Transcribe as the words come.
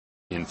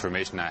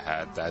information I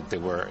had, that they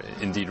were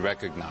indeed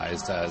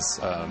recognized as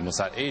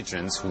Mossad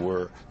agents who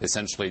were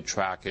essentially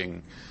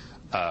tracking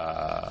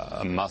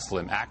a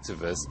Muslim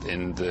activist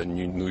in the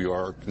New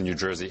York, New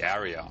Jersey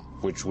area,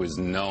 which was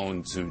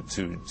known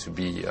to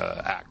be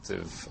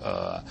active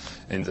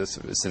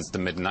since the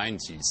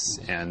mid-90s,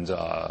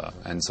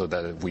 and so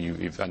that we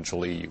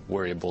eventually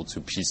were able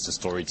to piece the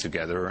story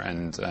together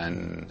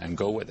and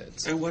go with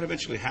it. And what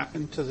eventually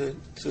happened to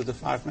the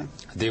 5 men?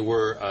 They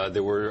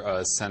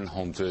were sent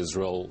home to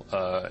Israel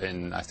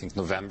in, I think,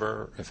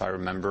 November, if I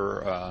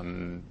remember,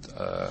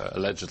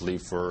 allegedly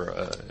for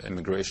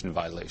immigration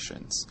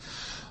violations.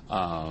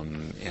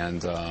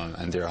 And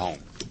they're home.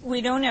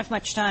 We don't have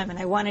much time, and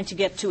I wanted to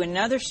get to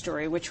another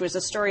story, which was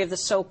the story of the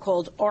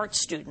so-called art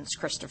students,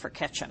 Christopher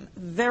Ketchum.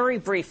 Very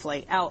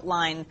briefly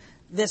outline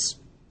this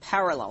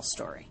parallel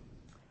story.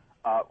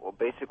 Well,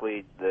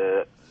 basically,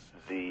 the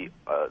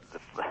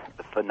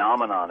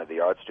phenomenon of the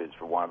art students,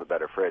 for want of a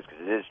better phrase,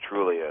 because it is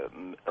truly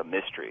a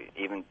mystery.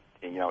 Even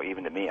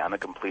to me, I'm a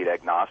complete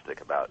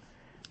agnostic about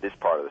this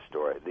part of the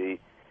story.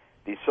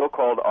 These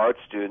so-called art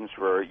students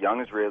were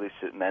young Israeli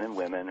men and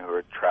women who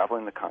were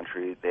traveling the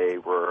country. They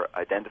were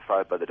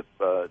identified by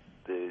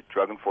the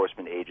Drug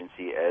Enforcement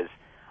Agency as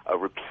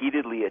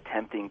repeatedly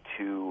attempting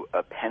to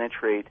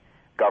penetrate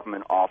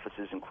government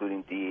offices,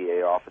 including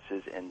DEA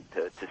offices, and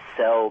to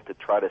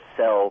try to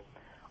sell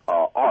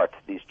art,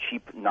 these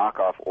cheap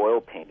knockoff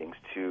oil paintings,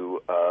 to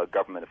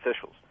government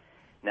officials.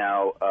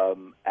 Now,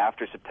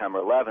 after September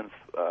 11th,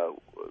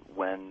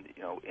 when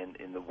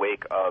in the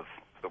wake of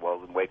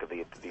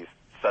these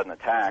sudden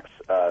attacks,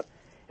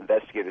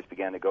 investigators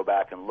began to go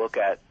back and look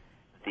at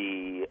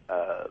the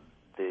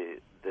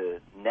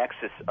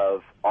nexus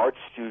of art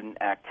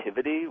student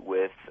activity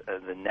with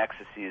the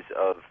nexuses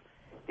of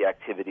the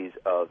activities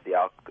of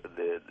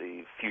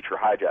the future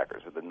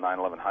hijackers, or the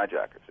 9/11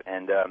 hijackers.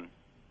 And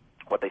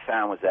what they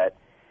found was that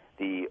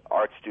the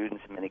art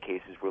students, in many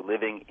cases, were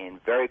living in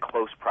very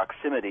close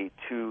proximity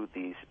to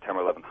the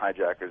September 11th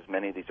hijackers.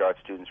 Many of these art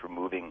students were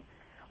moving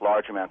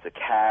large amounts of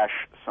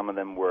cash. Some of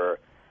them were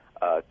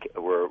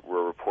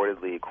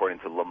reportedly, according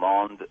to Le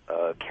Monde,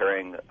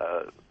 carrying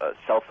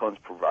cell phones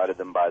provided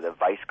them by the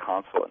vice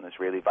consul, an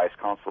Israeli vice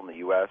consul in the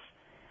U.S.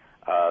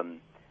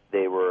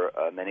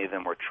 Many of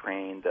them were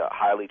trained,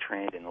 highly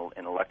trained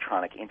in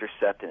electronic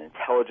intercept and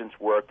intelligence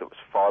work that was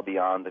far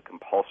beyond the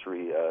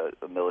compulsory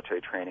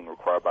military training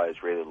required by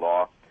Israeli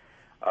law.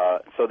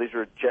 So these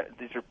are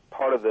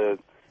part of the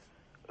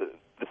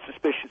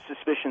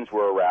suspicions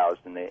were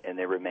aroused, and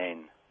they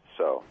remain.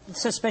 So.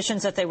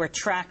 Suspicions that they were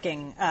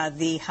tracking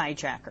the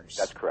hijackers.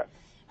 That's correct.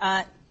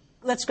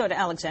 Let's go to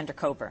Alexander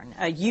Coburn.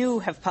 You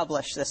have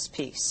published this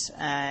piece.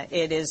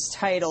 It is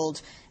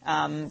titled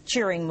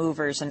Cheering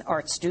Movers and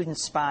Art Student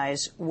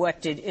Spies.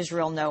 What did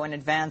Israel know in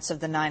advance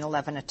of the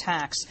 9/11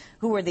 attacks?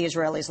 Who were the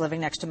Israelis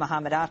living next to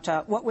Mohammed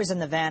Atta? What was in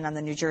the van on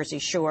the New Jersey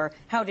shore?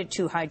 How did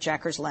 2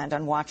 hijackers land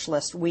on watch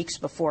list weeks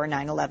before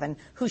 9/11?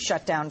 Who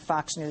shut down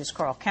Fox News'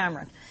 Carl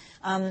Cameron?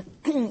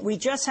 We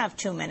just have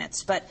 2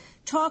 minutes, but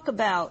talk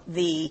about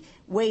the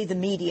way the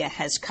media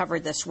has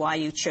covered this, why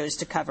you chose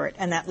to cover it,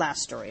 and that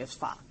last story of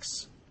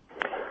Fox.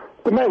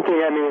 The main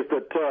thing, Amy, is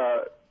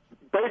that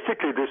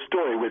basically this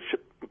story, which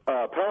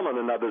Perlman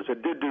and others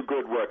did do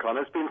good work on,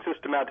 has been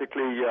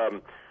systematically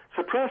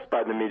suppressed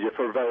by the media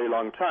for a very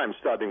long time,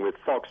 starting with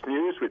Fox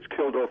News, which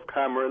killed off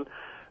Cameron,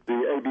 the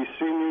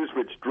ABC News,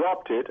 which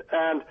dropped it,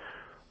 and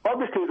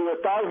obviously, there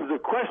are thousands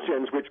of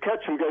questions which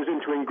Ketchum goes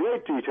into in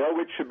great detail,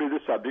 which should be the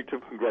subject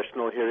of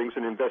congressional hearings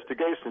and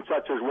investigations,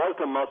 such as was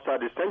the Mossad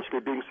essentially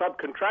being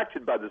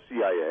subcontracted by the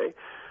CIA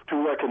to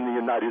work in the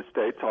United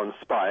States on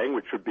spying,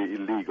 which would be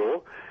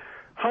illegal?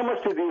 How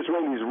much did the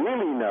Israelis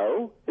really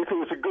know? If it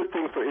was a good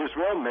thing for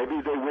Israel,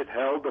 maybe they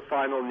withheld the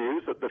final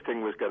news that the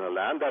thing was going to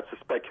land. That's a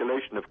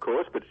speculation, of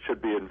course, but it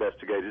should be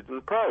investigated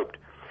and probed.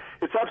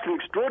 It's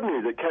absolutely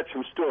extraordinary that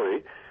Ketchum's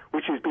story,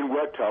 which has been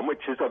worked on,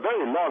 which is a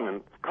very long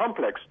and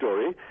complex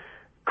story,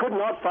 could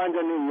not find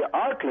any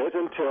outlet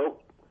until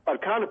our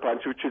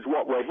counterpunch, which is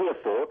what we're here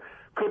for,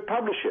 could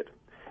publish it.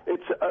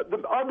 It's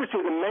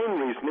obviously the main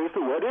reason is the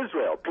word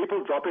Israel.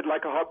 People drop it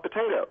like a hot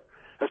potato.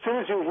 As soon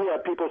as you hear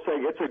people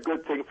saying it's a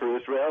good thing for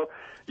Israel,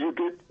 you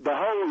get the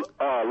whole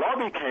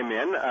lobby came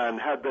in and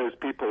had those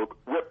people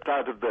whipped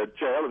out of the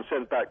jail and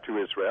sent back to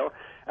Israel.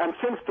 And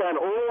since then,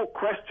 all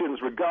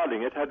questions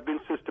regarding it had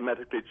been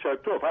systematically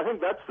choked off. I think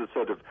that's the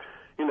sort of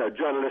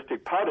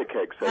journalistic powder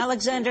cake. So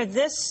Alexander,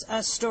 this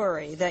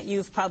story that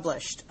you've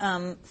published,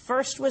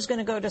 first was going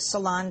to go to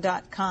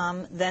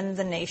Salon.com, then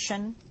The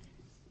Nation?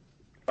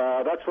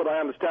 That's what I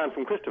understand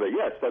from Christopher.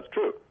 Yes, that's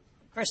true.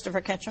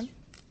 Christopher Ketchum?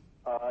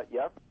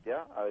 Yeah.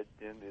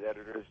 The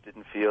editors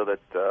didn't feel that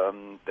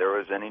there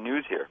was any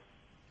news here.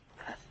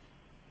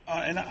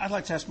 And I'd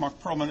like to ask Mark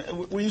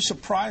Perlman, were you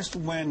surprised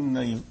when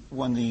the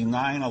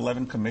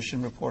 9/11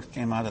 Commission report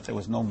came out that there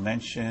was no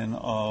mention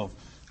of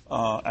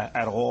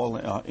at all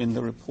in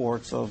the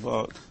reports of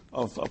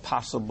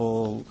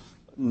possible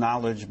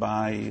knowledge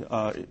by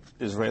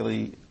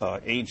Israeli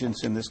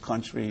agents in this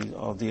country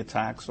of the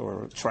attacks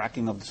or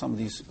tracking of some of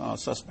these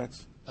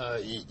suspects?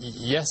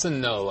 Yes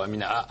and no. I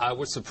mean, I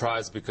was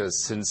surprised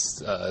because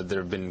since there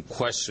have been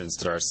questions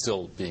that are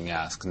still being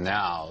asked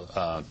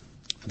now,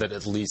 that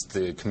at least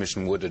the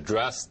Commission would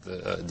address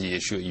the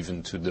issue,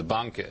 even to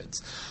debunk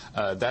it.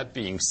 That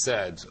being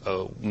said,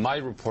 my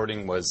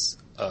reporting was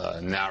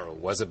narrow,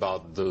 was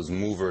about those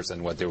movers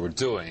and what they were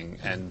doing,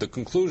 and the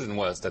conclusion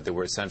was that they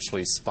were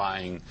essentially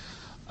spying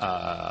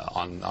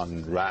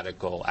on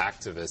radical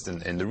activists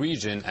in the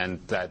region,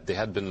 and that they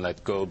had been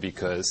let go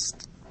because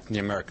the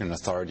American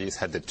authorities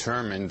had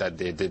determined that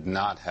they did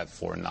not have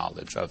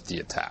foreknowledge of the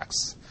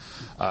attacks,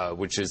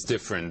 which is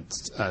different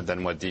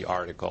than what the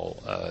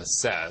article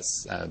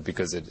says,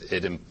 because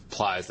it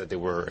implies that they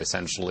were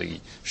essentially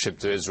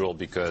shipped to Israel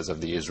because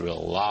of the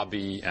Israel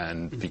lobby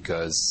and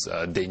because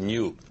they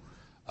knew.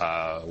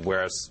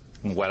 Whereas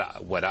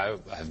what I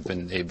have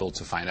been able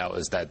to find out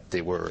is that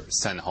they were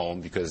sent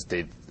home because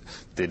they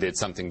did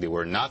something they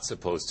were not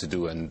supposed to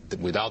do, and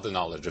without the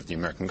knowledge of the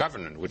American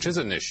government, which is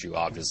an issue,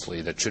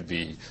 obviously, that should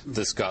be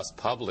discussed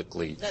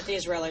publicly. That the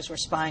Israelis were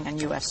spying on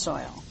U.S.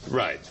 soil.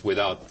 Right,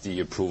 without the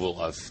approval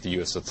of the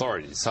U.S.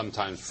 authorities.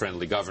 Sometimes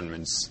friendly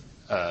governments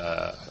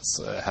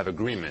have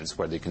agreements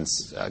where they can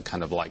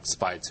kind of like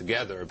spy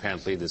together.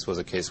 Apparently, this was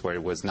a case where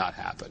it was not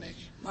happening.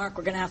 Mark,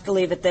 we're going to have to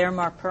leave it there.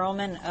 Mark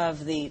Perlman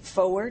of The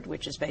Forward,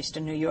 which is based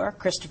in New York.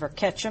 Christopher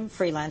Ketchum,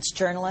 freelance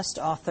journalist,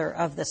 author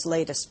of this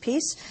latest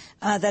piece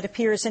that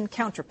appears in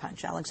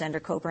Counterpunch.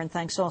 Alexander Coburn,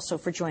 thanks also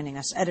for joining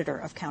us, editor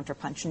of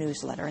Counterpunch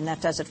newsletter. And that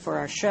does it for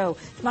our show.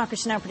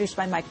 Democracy Now! Produced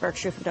by Mike Burke,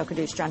 Shufa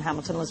Dokuduce, John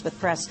Hamilton, Elizabeth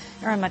Press,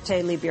 Aaron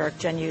Mate, Lee Bjork,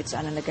 Jen Utz,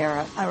 Anna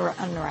Nagara,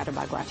 Anurata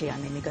Bhagwati.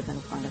 I'm Amy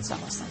Goodman, Planet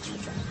Salas. Thanks for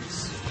joining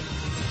us.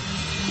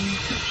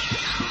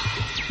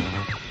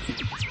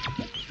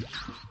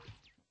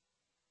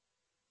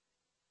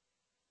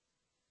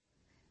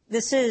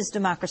 This is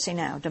Democracy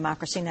Now!,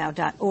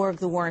 democracynow.org,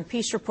 the War and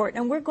Peace Report,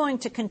 and we're going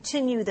to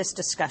continue this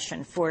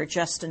discussion for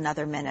just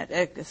another minute,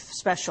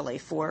 especially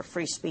for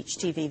Free Speech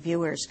TV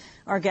viewers.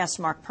 Our guest,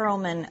 Mark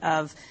Perlman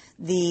of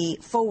The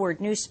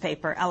Forward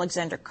newspaper,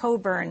 Alexander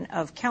Coburn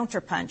of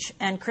Counterpunch,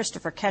 and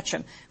Christopher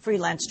Ketchum,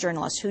 freelance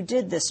journalist, who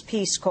did this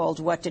piece called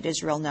What Did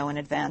Israel Know in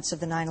Advance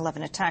of the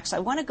 9/11 Attacks. I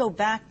want to go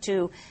back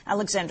to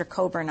Alexander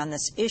Coburn on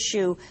this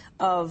issue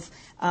of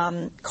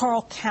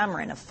Carl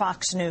Cameron of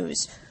Fox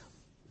News.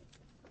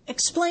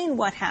 Explain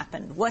what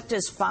happened. What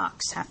does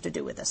Fox have to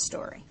do with this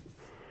story?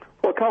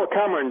 Well, Carl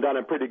Cameron done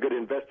a pretty good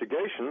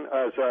investigation,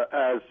 as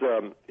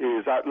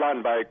is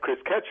outlined by Chris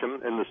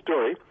Ketchum in the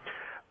story,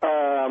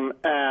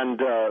 and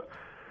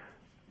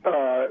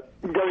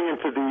going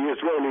into the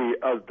Israeli,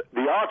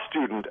 the art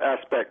student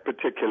aspect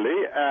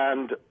particularly,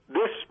 and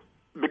his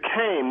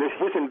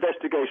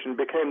investigation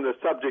became the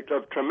subject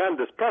of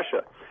tremendous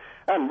pressure.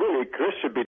 And really, Chris should be